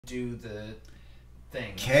do the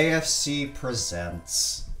thing. KFC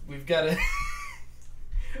presents. We've got to...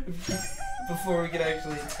 Before we can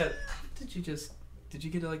actually... Did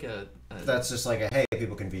you get like a... That's just like a, hey,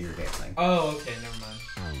 people can view your game thing. Oh, okay, never mind.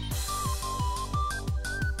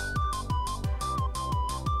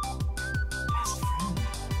 Best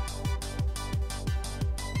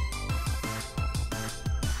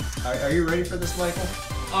friend. Are you ready for this, Michael?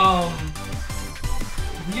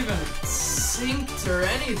 We haven't synced or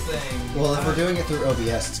anything. Well, if we're doing it through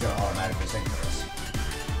OBS, it's going to automatically sync for us.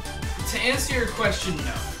 To answer your question,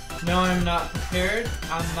 no. No, I'm not prepared.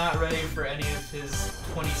 I'm not ready for any of his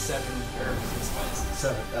 27 herbs and spices.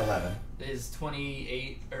 11. His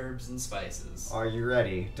 28 herbs and spices. Are you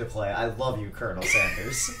ready to play I Love You, Colonel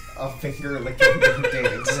Sanders, a finger-licking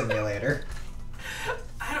dating simulator?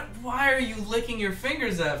 Why are you licking your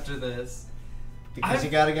fingers after this? Because you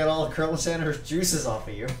gotta get all of Colonel Sanders' juices off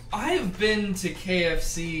of you. I've been to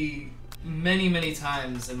KFC many, many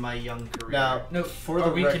times in my young career. Now, no, for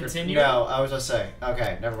the record, continue? No, I was gonna say.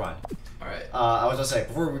 Okay, never mind. Alright. I was gonna say,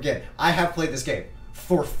 before we begin, I have played this game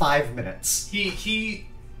for 5 minutes. He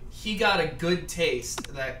got a good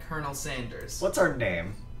taste, that Colonel Sanders. What's our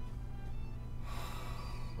name?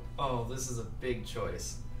 Oh, this is a big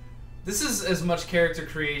choice. This is as much character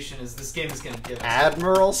creation as this game is gonna give us.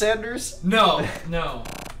 Admiral Sanders? No.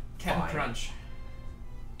 Captain Fine. Crunch.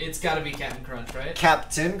 It's gotta be Captain Crunch, right?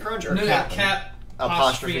 Captain Crunch or no, Captain? Cap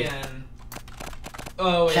apostrophe N.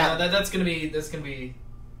 Oh wait, Cap no, that's gonna be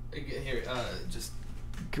here. Just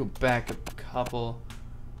go back a couple.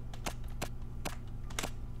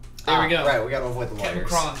 There we go. Right, we gotta avoid the Captain lawyers.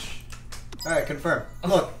 Crunch. Alright, confirm.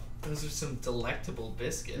 Look. Those are some delectable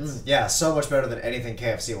biscuits. Yeah, so much better than anything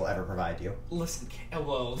KFC will ever provide you. Listen,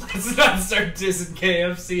 whoa, let's not start dissing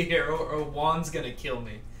KFC here, or Juan's gonna kill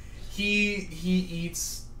me. He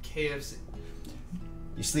eats KFC.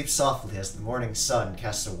 You sleep softly as the morning sun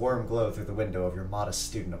casts a warm glow through the window of your modest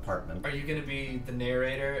student apartment. Are you gonna be the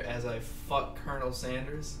narrator as I fuck Colonel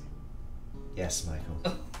Sanders? Yes, Michael.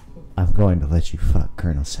 I'm going to let you fuck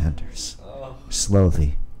Colonel Sanders. Oh.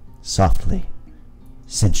 Slowly, softly,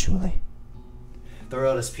 sensually. The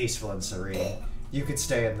world is peaceful and serene. You could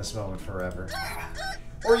stay in this moment forever.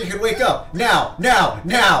 Or you could wake up. Now!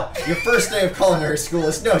 Your first day of culinary school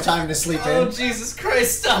is no time to sleep in. Oh, Jesus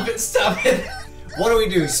Christ, stop it. What do we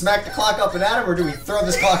do? Smack the clock up and at him, or do we throw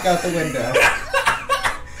this clock out the window?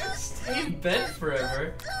 Stay in bed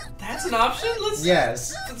forever? That's an option?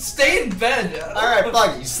 Yes. Stay in bed. Alright,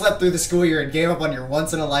 fuck it. You slept through the school year and gave up on your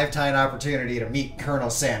once-in-a-lifetime opportunity to meet Colonel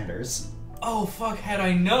Sanders. Oh, fuck, had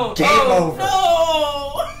I known. Game over.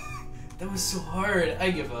 No! That was so hard. I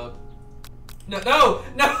give up. No!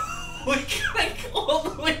 We gotta go all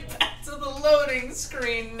the way back to the loading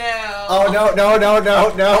screen now. Oh, no.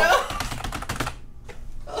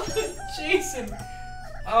 Oh, Jason.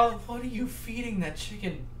 Oh, what are you feeding that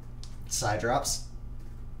chicken? Side drops.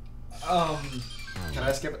 Can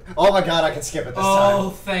I skip it? Oh my god, I can skip it this time. Oh,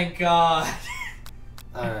 thank God.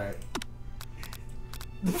 Alright.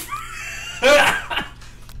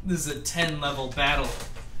 This is a 10-level battle.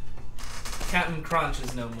 Captain Crunch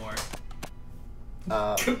is no more.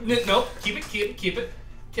 Nope. Keep it.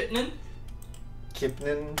 Kipnin.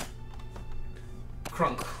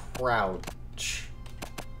 Crunk. Crouch.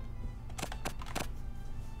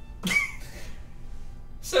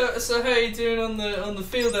 So how you doing on the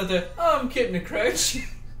field out there? Oh, I'm Kipnin Crouch.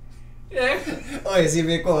 Yeah. Oh, is he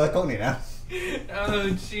being Coney now? Oh,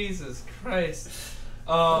 Jesus Christ.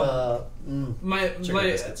 Like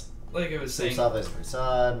I was saying.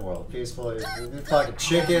 Sun, world peaceful. You're fucking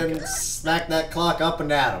chicken. Smack that clock up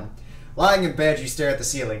and at him. Lying in bed, you stare at the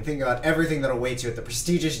ceiling, thinking about everything that awaits you at the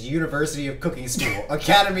prestigious University of Cooking School,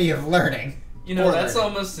 Academy of Learning. You know, that's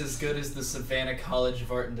almost as good as the Savannah College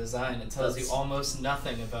of Art and Design. It tells you almost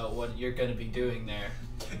nothing about what you're going to be doing there.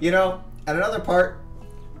 You know, and another part,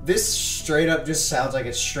 this straight up just sounds like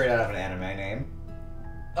it's straight out of an anime name.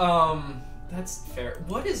 That's fair.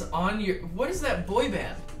 What is that boy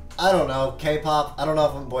band? I don't know. K-pop. I don't know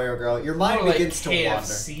if I'm a boy or girl. Your mind begins to wander.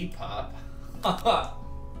 KFC pop.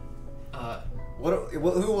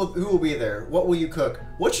 Who will be there? What will you cook?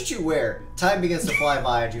 What should you wear? Time begins to fly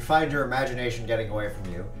by and you find your imagination getting away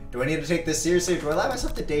from you. Do I need to take this seriously or do I allow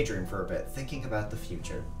myself to daydream for a bit, thinking about the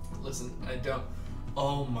future? Listen, I don't...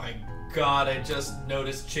 Oh my god, I just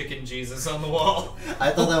noticed Chicken Jesus on the wall. I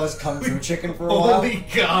thought that was Kung Fu Chicken for a while. Holy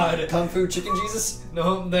god. Kung Fu Chicken Jesus?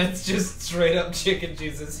 No, that's just straight up Chicken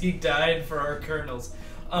Jesus. He died for our colonels.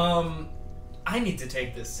 I need to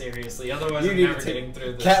take this seriously, otherwise I'm never getting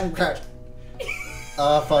through this. Captain Crouch.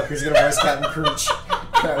 Oh fuck, who's gonna voice Captain Crouch?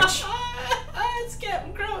 It's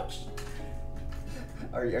Captain Crouch.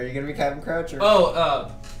 Are you gonna be Captain Crouch? Or?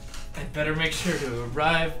 Oh, I'd better make sure to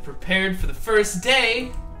arrive prepared for the first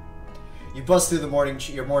day. You bust through your morning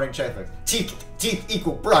checklist. Teeth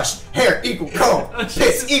equal brush, hair equal comb,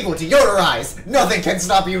 piss equal deodorize. Nothing can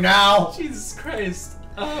stop you now. Jesus Christ.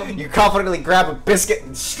 You confidently grab a biscuit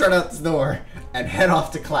and strut out the door and head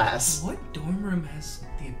off to class. What dorm room has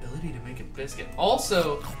the ability to make a biscuit?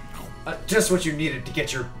 Also, just what you needed to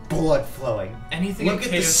get your blood flowing. Anything Look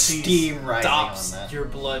at the steam rising stops on that. your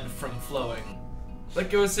blood from flowing.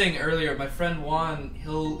 Like I was saying earlier, my friend Juan,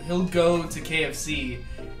 he'll go to KFC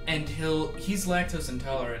and he's lactose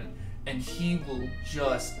intolerant and he will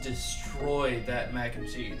just destroy that mac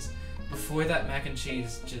and cheese. Before that mac and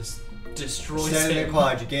cheese just destroys him. Standing in the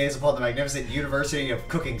quad, you gaze upon the magnificent University of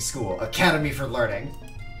Cooking School, Academy for Learning.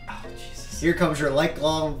 Oh, Jesus. Here comes your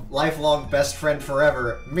lifelong best friend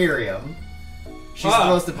forever, Miriam. She's the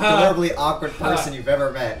most adorably awkward person you've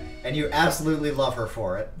ever met, and you absolutely love her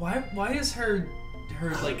for it. Why is her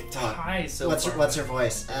like tie so What's her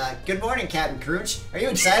voice? Good morning, Captain Crunch. Are you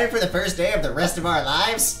excited for the first day of the rest of our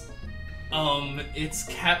lives? It's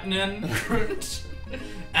Captain Crunch.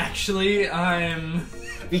 Actually, I'm...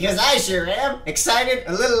 Because I sure am. Excited,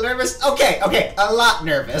 a little nervous. Okay, a lot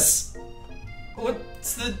nervous.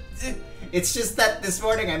 What's the... It's just that this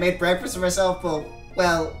morning I made breakfast for myself,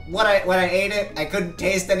 well, when I ate it, I couldn't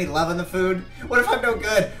taste any love in the food. What if I'm no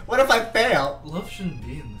good? What if I fail? Love shouldn't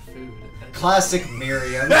be in the food. Classic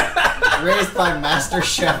Miriam. Raised by master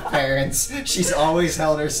chef parents, she's always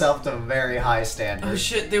held herself to a very high standard. Oh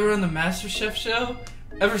shit, they were on the Master Chef show?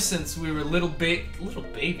 Ever since we were little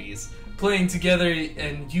babies, playing together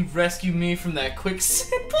and you rescued me from that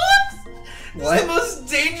quicksand box? What? It's the most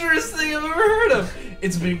dangerous thing I've ever heard of.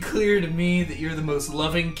 It's been clear to me that you're the most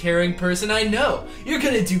loving, caring person I know. You're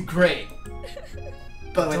gonna do great.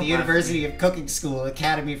 But with the University of Cooking School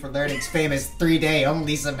Academy for Learning's famous 3-day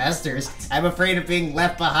only semesters, I'm afraid of being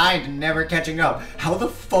left behind and never catching up. How the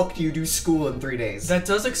fuck do you do school in 3 days? That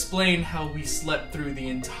does explain how we slept through the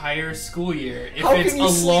entire school year if How it's can you a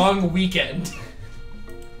sleep? long weekend.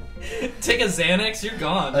 Take a Xanax, you're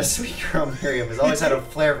gone. A sweet girl Miriam has always had a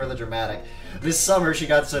flair for the dramatic. This summer, she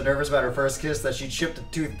got so nervous about her first kiss that she chipped a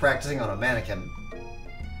tooth practicing on a mannequin.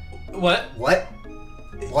 What? What?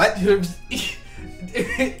 What? She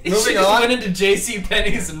just went into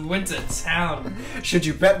JCPenney's and went to town. Should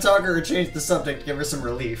you pep talk her or change the subject to give her some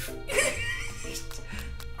relief?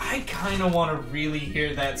 I kind of want to really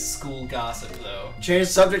hear that school gossip, though. Change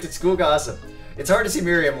the subject to school gossip. It's hard to see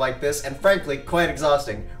Miriam like this, and frankly, quite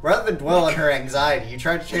exhausting. Rather than dwell on her anxiety, you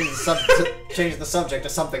try to change the subject to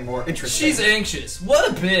something more interesting. She's anxious. What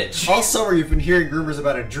a bitch. All summer, you've been hearing rumors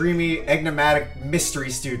about a dreamy, enigmatic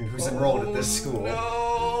mystery student who's enrolled at this school.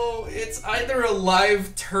 No, it's either a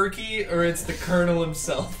live turkey or it's the colonel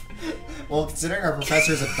himself. Well, considering our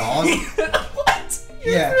professor's a dog. What?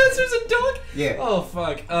 Your professor's a dog? Yeah. Oh,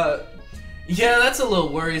 fuck. Yeah, that's a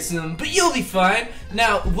little worrisome, but you'll be fine.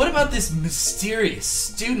 Now, what about this mysterious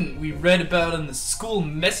student we read about on the school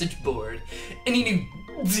message board? Any new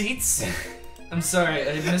deets? I'm sorry,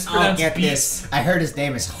 I mispronounced I'll get beats. this. I heard his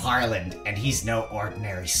name is Harland, and he's no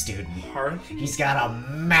ordinary student. Harland? He's got a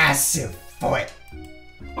massive foot.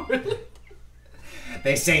 Harland?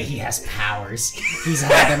 They say he has powers. He's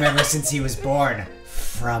had them ever since he was born.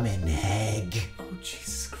 From an egg. Oh,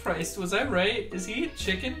 Jesus Christ, was I right? Is he a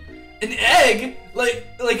chicken? An egg? Like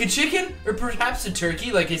a chicken? Or perhaps a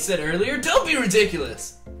turkey, like I said earlier? Don't be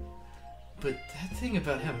ridiculous! But that thing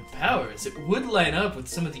about having powers, it would line up with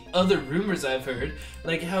some of the other rumors I've heard,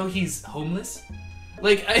 like how he's homeless.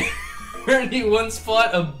 Like, I heard he once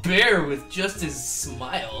fought a bear with just his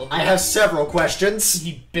smile. I have several questions.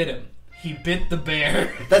 He bit him. He bit the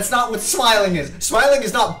bear. That's not what smiling is. Smiling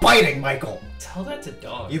is not biting, Michael. Tell that to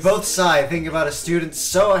dogs. You both sigh, thinking about a student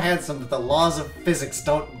so handsome that the laws of physics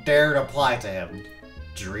don't dare to apply to him.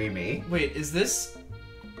 Dreamy. Wait, is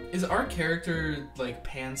our character, like,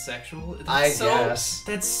 pansexual? I guess.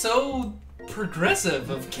 That's so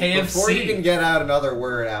progressive of KFC. Before you can get out another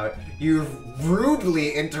word out, you're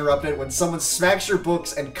rudely interrupted when someone smacks your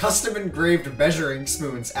books and custom-engraved measuring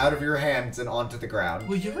spoons out of your hands and onto the ground.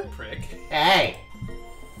 Well, you're a prick. Hey!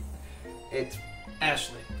 It's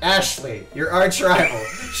Ashley, your arch rival.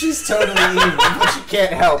 She's totally evil, but she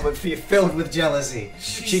can't help but be filled with jealousy.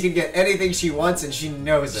 She can get anything she wants and she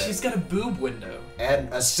knows it. She's got a boob window.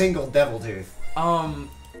 And a single devil tooth. I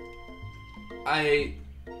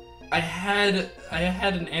had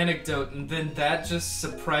an anecdote and then that just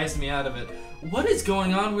surprised me out of it. What is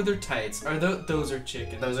going on with her tights? Are those are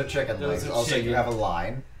chicken? Those are chicken Those legs. are Also, chicken. you have a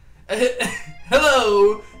line.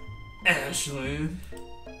 Hello, Ashley.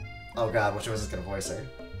 Oh god, which was gonna voice her?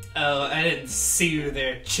 Oh, I didn't see you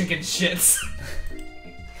there, chicken shits.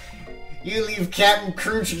 You leave Captain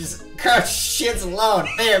Crunch's shits alone.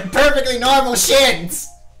 They are perfectly normal shins.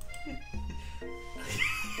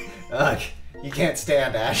 Ugh, you can't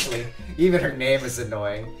stand Ashley. Even her name is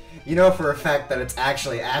annoying. You know for a fact that it's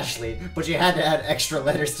actually Ashley, but you had to add extra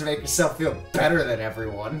letters to make yourself feel better than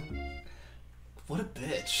everyone. What a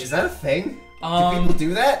bitch. Is that a thing? Do people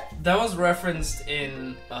do that? That was referenced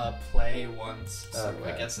in a play once, so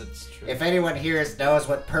Okay. I guess it's true. If anyone here knows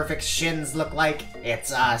what perfect shins look like,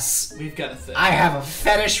 it's us. We've got a thing. I have a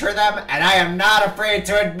fetish for them, and I am not afraid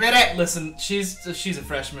to admit it. Listen, she's a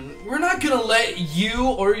freshman. We're not gonna let you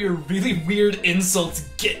or your really weird insults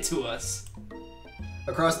get to us.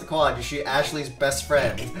 Across the quad, you see Ashley's best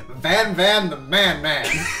friend, Van the Man.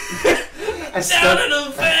 Down in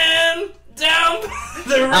a van! Down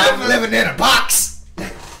the river! I'm living in a box!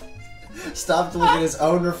 Stop to look at his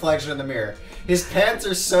own reflection in the mirror. His pants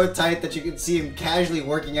are so tight that you can see him casually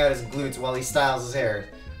working out his glutes while he styles his hair.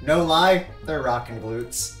 No lie, they're rockin'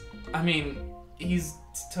 glutes. I mean, he's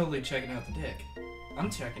totally checking out the dick. I'm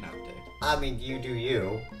checking out the dick. I mean, you do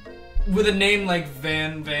you. With a name like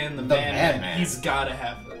Van the Man, Man. he's gotta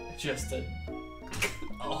have just a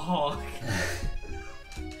hog.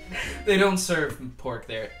 They don't serve pork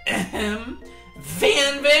there.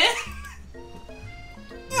 Van?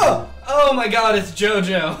 Oh my god, it's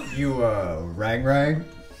JoJo. You, Rang?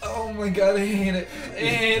 Oh my god, I hate it. I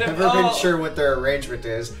hate it. Never been sure what their arrangement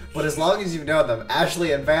is, but as long as you know them,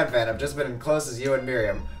 Ashley and Van have just been as close as you and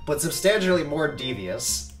Miriam, but substantially more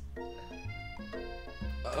devious.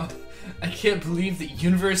 I can't believe that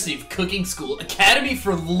University of Cooking School Academy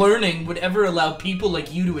for Learning would ever allow people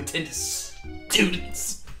like you to attend as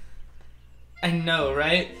students. I know,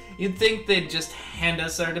 right? You'd think they'd just hand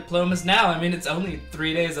us our diplomas now. I mean, it's only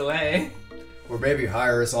 3 days away. Or maybe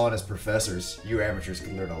hire us on as professors. You amateurs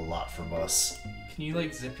can learn a lot from us. Can you,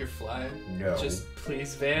 like, zip your fly? No. Just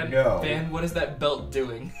please, Van? No. Van, what is that belt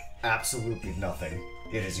doing? Absolutely nothing.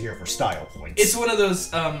 It is here for style points. It's one of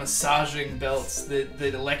those massaging belts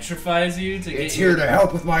that electrifies you to get It's here to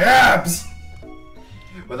help with my abs!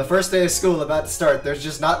 With the first day of school about to start, there's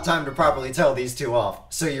just not time to properly tell these two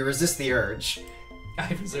off, so you resist the urge.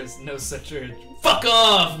 I resist no such urge. Fuck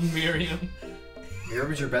off, Miriam!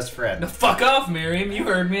 Miriam's your best friend. No, fuck off, Miriam. You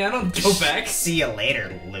heard me. I don't go back. See you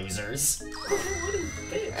later, losers. What a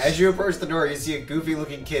bitch. As you approach the door, you see a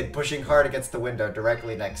goofy-looking kid pushing hard against the window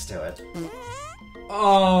directly next to it.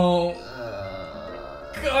 Oh.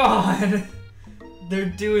 God. They're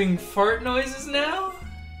doing fart noises now?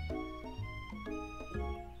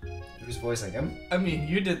 Who's voicing him? I mean,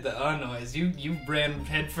 you did the noise. You ran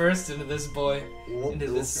headfirst into this boy. Into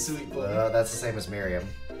this sweet boy. That's the same as Miriam.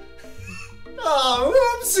 Oh,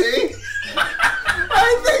 whoopsie!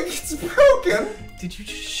 I think it's broken! Did you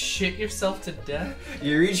just shit yourself to death?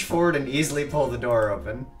 You reach forward and easily pull the door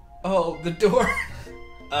open. Oh, the door.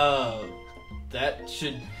 That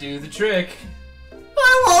should do the trick.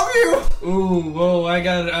 I love you! Ooh, whoa, I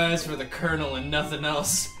got eyes for the Colonel and nothing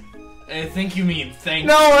else. I think you mean thank you.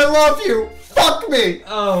 No, I love you! Fuck me!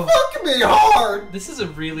 Oh. Fuck me hard! This is a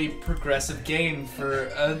really progressive game for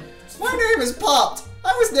a... My name is Popped!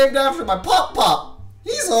 I was named after my Pop.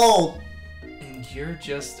 He's old! And you're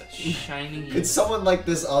just a shining... Could someone like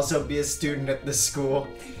this also be a student at this school?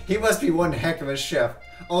 He must be one heck of a chef.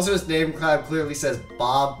 Also, his name cloud clearly says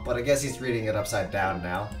Bob, but I guess he's reading it upside down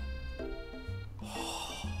now.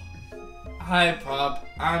 Hi, Pop.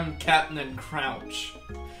 I'm Captain Crouch.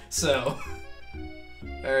 So,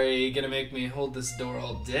 are you gonna make me hold this door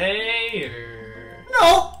all day, or...?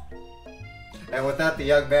 No! And with that, the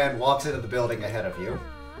young man walks into the building ahead of you.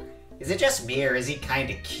 Is it just me, or is he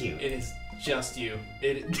kinda cute? It is just you.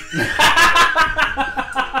 It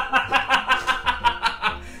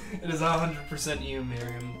is 100% you,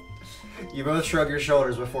 Miriam. You both shrug your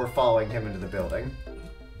shoulders before following him into the building.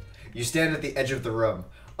 You stand at the edge of the room,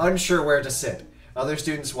 unsure where to sit. Other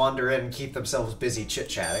students wander in and keep themselves busy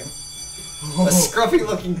chit-chatting. A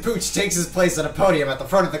scruffy-looking pooch takes his place on a podium at the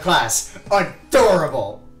front of the class.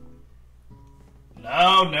 Adorable!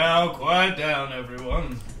 Now, quiet down,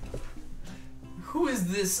 everyone. Who is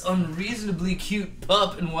this unreasonably cute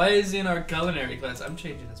pup, and why is he in our culinary class? I'm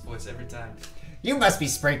changing his voice every time. You must be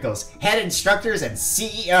Sprinkles, head instructors and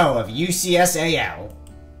CEO of UCSAL.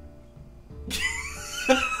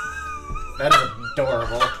 That is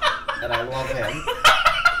adorable, and I love him.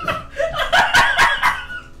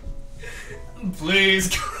 Please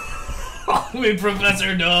call me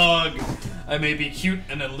Professor Dog. I may be cute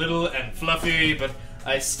and a little and fluffy, but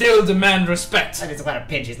I still demand respect. I just want to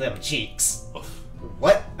pinch his little cheeks.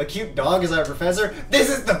 What? A cute dog is our professor? This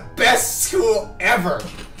is the best school ever!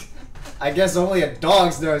 I guess only a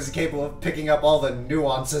dog's nose is capable of picking up all the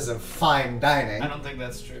nuances of fine dining. I don't think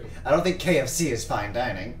that's true. I don't think KFC is fine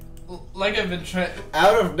dining. Like I've been trying...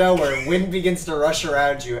 Out of nowhere, wind begins to rush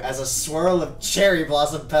around you as a swirl of cherry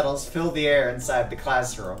blossom petals fill the air inside the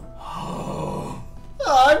classroom. Oh,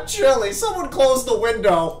 I'm chilly. Someone close the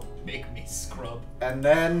window. make me scrub. And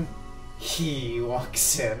then he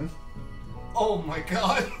walks in. Oh my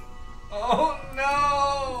god. Oh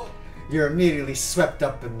no. You're immediately swept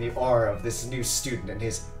up in the aura of this new student and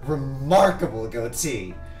his remarkable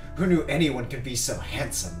goatee. Who knew anyone could be so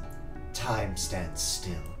handsome? Time stands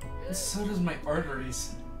still. So does my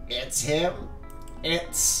arteries. It's him.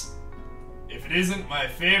 It's... If it isn't my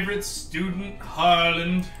favorite student,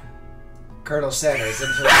 Harland. Colonel Sanders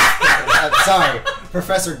interrupts... sorry,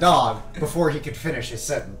 Professor Dog, before he could finish his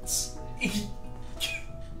sentence.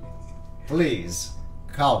 Please,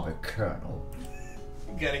 call me Colonel.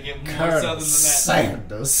 You gotta get more Colonel southern than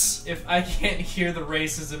that. Sanders. If I can't hear the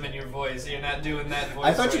racism in your voice, you're not doing that voice.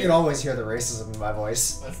 I thought you right. could always hear the racism in my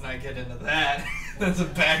voice. Let's not get into that. That's a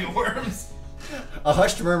bag of worms. A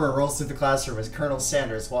hushed murmur rolls through the classroom as Colonel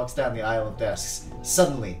Sanders walks down the aisle of desks.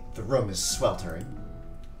 Suddenly, the room is sweltering.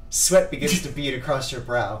 Sweat begins to bead across your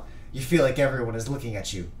brow. You feel like everyone is looking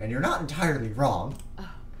at you, and you're not entirely wrong.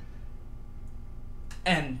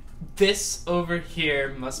 And this over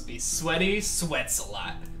here must be sweaty, sweats a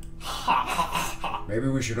lot. Ha ha ha. Maybe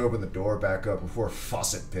we should open the door back up before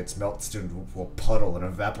faucet pits melt into a puddle and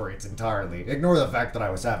evaporates entirely. Ignore the fact that I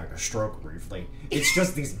was having a stroke briefly. It's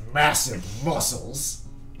just these massive muscles.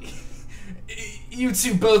 You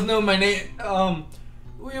two both know my name.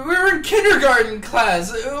 We were in kindergarten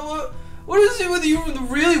class. What is it with you with the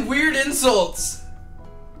really weird insults?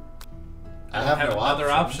 I don't have no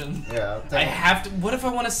another option. Yeah. I have to. What if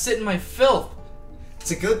I want to sit in my filth?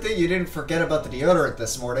 It's a good thing you didn't forget about the deodorant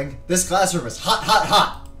this morning. This classroom is hot, hot,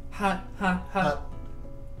 hot. Hot, hot, hot.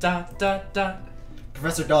 Dot, dot, dot.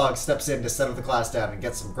 Professor Dog steps in to settle the class down and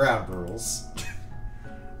get some ground rules.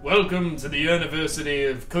 Welcome to the University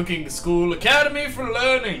of Cooking School Academy for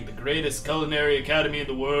Learning, the greatest culinary academy in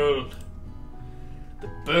the world. The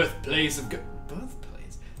birthplace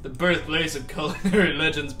of culinary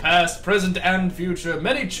legends past, present, and future.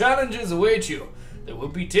 Many challenges await you. There will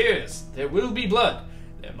be tears. There will be blood.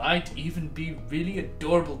 There might even be really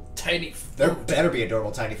adorable tiny food. There better be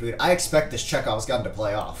adorable tiny food. I expect this Chekhov's gun to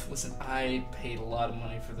play off. Listen, I paid a lot of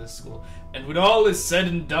money for this school. And when all is said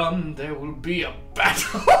and done, there will be a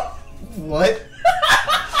battle. What?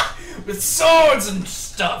 With swords and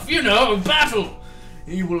stuff, you know, a battle.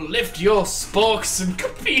 You will lift your sporks and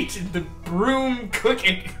compete in the broom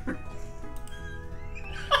cooking.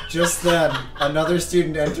 Just then, another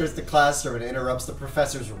student enters the classroom and interrupts the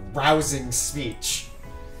professor's rousing speech.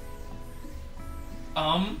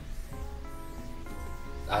 Hi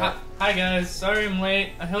guys, sorry I'm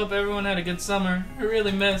late. I hope everyone had a good summer. I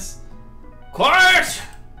really miss. Quiet!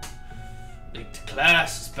 Late to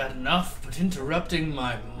class is bad enough, but interrupting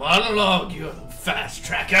my monologue, you're fast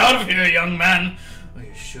track out of here, young man. Are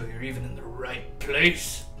you sure you're even in the right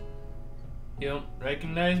place? You don't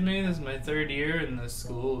recognize me? This is my third year in this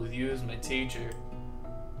school with you as my teacher.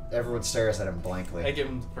 Everyone stares at him blankly. I give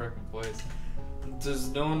him the perfect voice. Does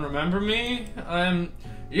no one remember me?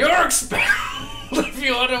 You're expelled if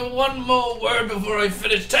you utter one more word before I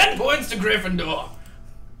finish 10 points to Gryffindor.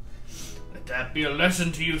 Let that be a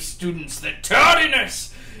lesson to you students that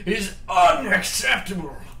tardiness is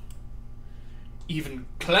unacceptable. Even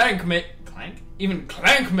Clank made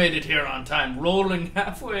it here on time, rolling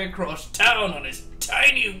halfway across town on his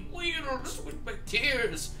tiny wheels with my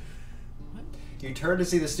tears. You turn to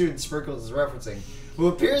see the student Sprinkles is referencing, who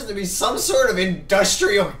appears to be some sort of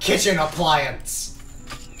industrial kitchen appliance.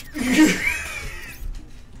 Is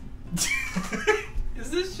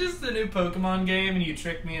this just the new Pokemon game and you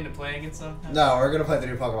tricked me into playing it somehow? No, we're gonna play the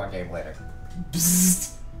new Pokemon game later.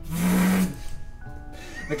 Bzzzt.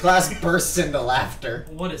 The class bursts into laughter.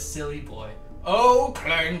 What a silly boy. Oh,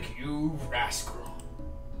 Clank, you rascal.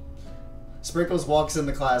 Sprinkles walks in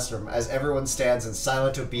the classroom as everyone stands in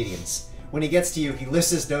silent obedience. When he gets to you, he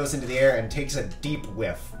lifts his nose into the air and takes a deep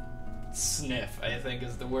whiff. Sniff, I think,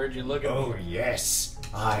 is the word you're looking Oh, for. yes.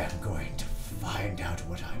 I am going to find out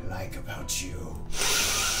what I like about you.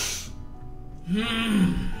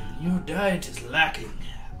 Your diet is lacking.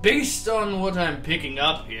 Based on what I'm picking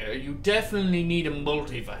up here, you definitely need a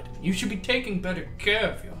multivitamin. You should be taking better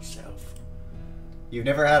care of yourself. You've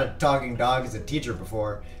never had a talking dog as a teacher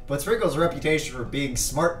before, but Sprinkles' reputation for being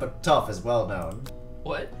smart but tough is well known.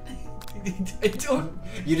 What? I don't...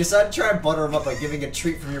 You decide to try and butter him up by giving a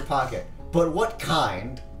treat from your pocket. But what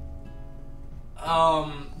kind?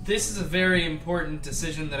 This is a very important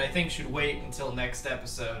decision that I think should wait until next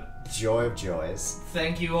episode. Joy of joys.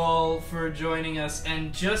 Thank you all for joining us,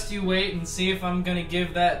 and just you wait and see if I'm gonna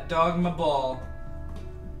give that dog my ball.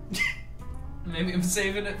 Maybe I'm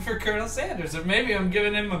saving it for Colonel Sanders, or maybe I'm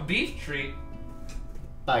giving him a beef treat.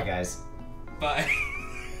 Bye, guys. Bye.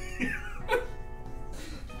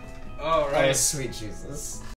 Alright. Oh, sweet Jesus.